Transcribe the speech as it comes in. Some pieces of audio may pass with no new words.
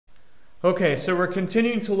Okay, so we're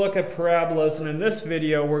continuing to look at parabolas, and in this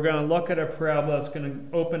video we're going to look at a parabola that's going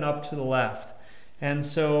to open up to the left. And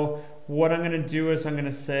so what I'm going to do is I'm going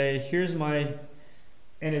to say, here's my,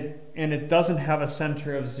 and it doesn't have a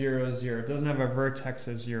center of 0, 0. It doesn't have a vertex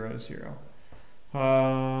of 0, 0.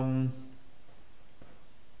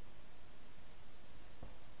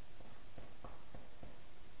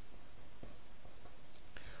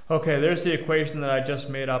 Okay, there's the equation that I just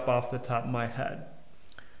made up off the top of my head.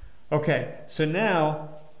 Okay, so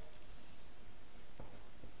now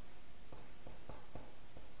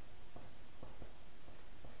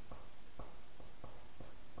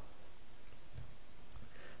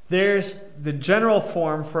there's the general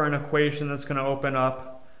form for an equation that's going to open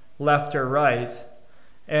up left or right.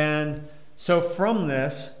 And so from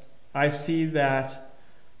this, I see that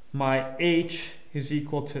my h is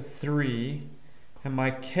equal to 3 and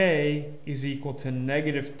my k is equal to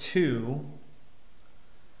 -2.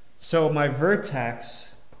 So my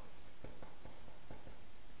vertex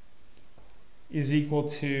is equal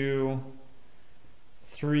to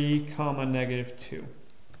 3, -2.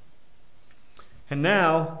 And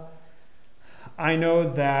now I know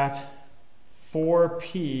that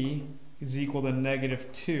 4p is equal to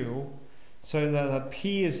 -2, so that the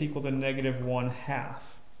p is equal to -1/2.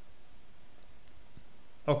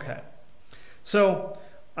 Okay, so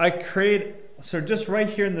so just right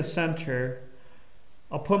here in the center,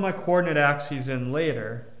 I'll put my coordinate axes in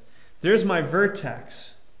later. There's my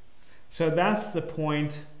vertex. So that's the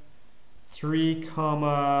point 3,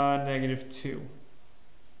 -2.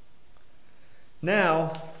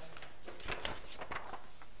 Now,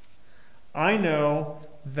 I know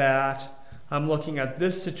that I'm looking at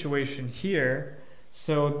this situation here.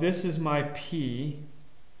 So this is my P.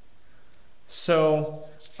 So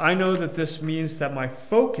I know that this means that my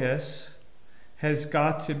focus has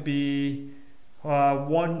got to be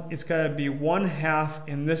it's got to be 1/2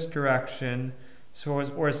 in this direction, so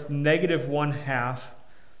or it's -1/2.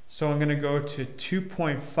 So I'm going to go to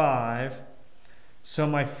 2.5. So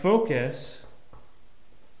my focus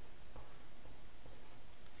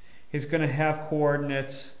is going to have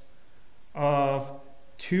coordinates of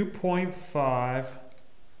 2.5,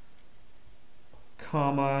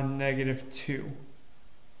 -2.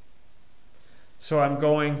 So I'm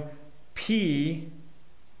going P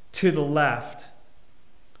to the left.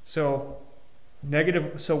 So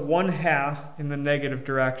 1/2 in the negative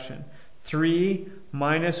direction. 3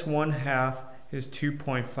 minus 1/2 is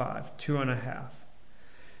 2.5, 2.5.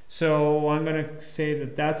 So I'm going to say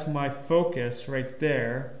that that's my focus right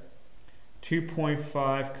there,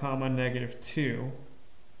 2.5, -2.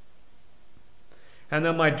 And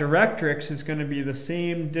then my directrix is going to be the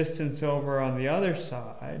same distance over on the other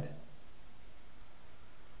side.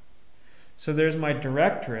 So there's my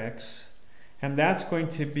directrix, and that's going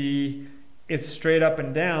to be, it's straight up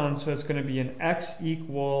and down, so it's going to be an x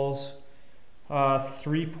equals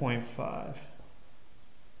 3.5.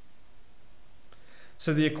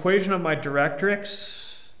 So the equation of my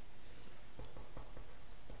directrix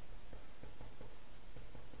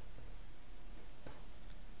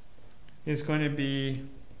is going to be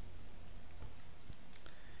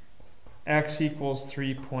x equals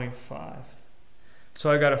 3.5. So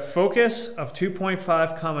I got a focus of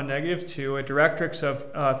 2.5, -2, a directrix of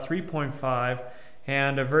 3.5,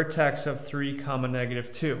 and a vertex of 3,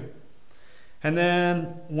 -2. And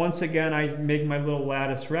then once again I make my little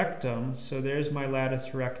latus rectum. So there's my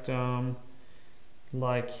latus rectum,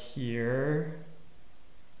 like here.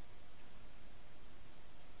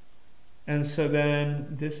 And so then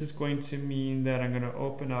this is going to mean that I'm going to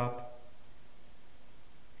open up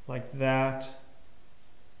like that.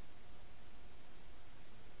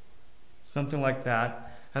 Something like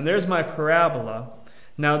that. And there's my parabola.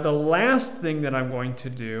 Now the last thing that I'm going to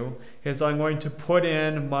do is I'm going to put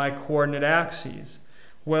in my coordinate axes.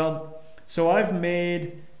 Well, so I've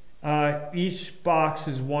made each box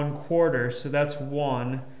is 1/4, so that's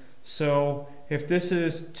 1. So if this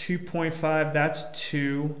is 2.5, that's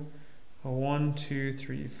 2. 1, 2,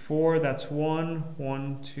 3, 4, that's 1.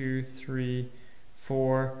 1, 2, 3,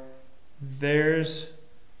 4. There's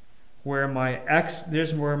where my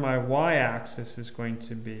y-axis is going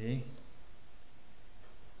to be.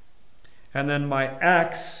 And then my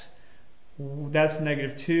x, that's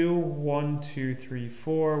 -2, 1, 2, 3,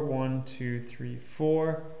 4, 1, 2, 3,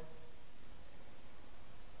 4.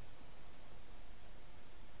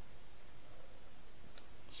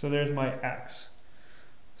 So there's my x.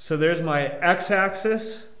 So there's my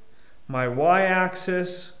x-axis, my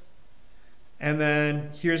y-axis, and then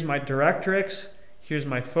here's my directrix. Here's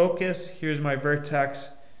my focus, here's my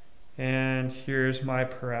vertex, and here's my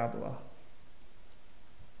parabola.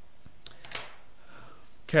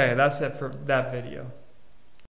 Okay, that's it for that video.